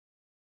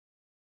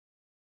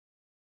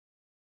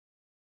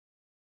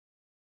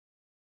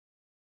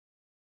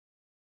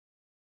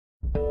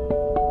I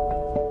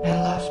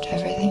loved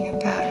everything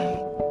about him.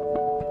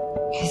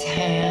 His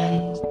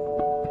hands,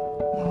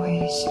 the way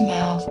he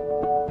smelled.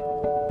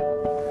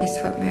 He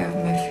swept me off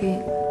my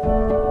feet.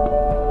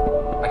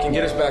 I can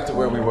get us back to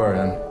where we were,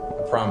 Em.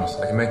 I promise.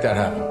 I can make that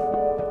happen.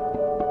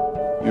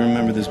 You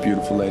remember this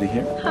beautiful lady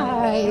here?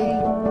 Hi.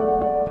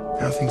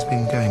 How have things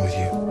been going with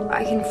you?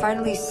 I can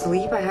finally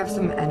sleep. I have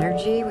some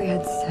energy. We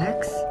had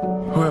sex.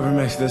 Whoever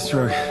makes this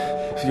drug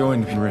is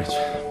going to be rich.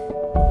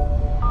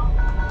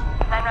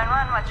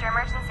 911, what's your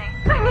emergency?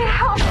 I need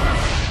help.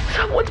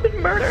 Someone's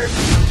been murdered.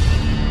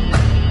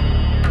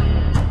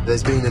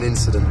 There's been an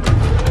incident.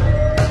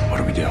 What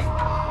do we do?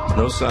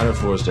 No sign of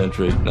forced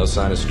entry, no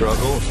sign of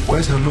struggle.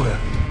 Where's her lawyer?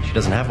 She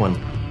doesn't have one.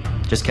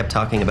 Just kept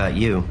talking about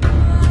you.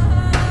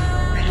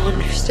 I don't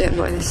understand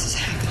why this is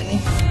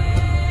happening.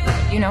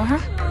 You know her?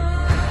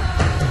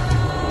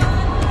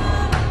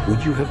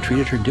 Would you have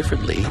treated her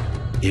differently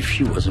if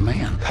she was a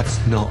man? That's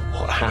not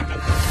what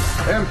happened.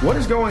 Em, what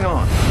is going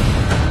on?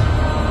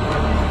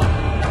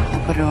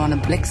 I put her on a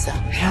Blixa.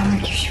 I don't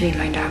think you should be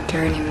my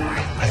doctor anymore.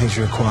 I think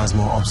she requires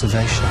more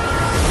observation.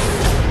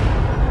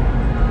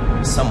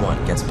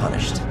 Someone gets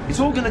punished. It's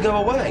all gonna go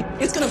away.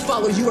 It's gonna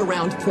follow you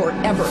around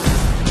forever.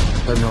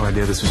 I had no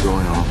idea this was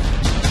going on.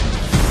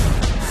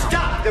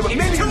 Stop! There were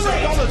millions of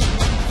dollars!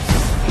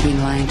 He'd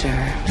been lying to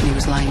her, and he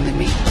was lying to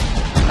me.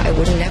 I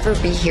would never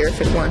be here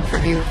if it weren't for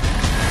you.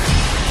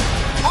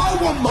 I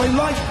want my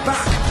life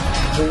back!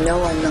 You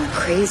know I'm not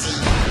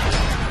crazy.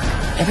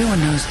 Everyone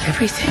knows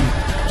everything.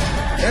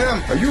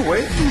 Em, are you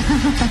awake?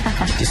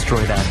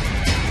 Destroy that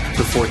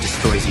before it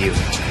destroys you.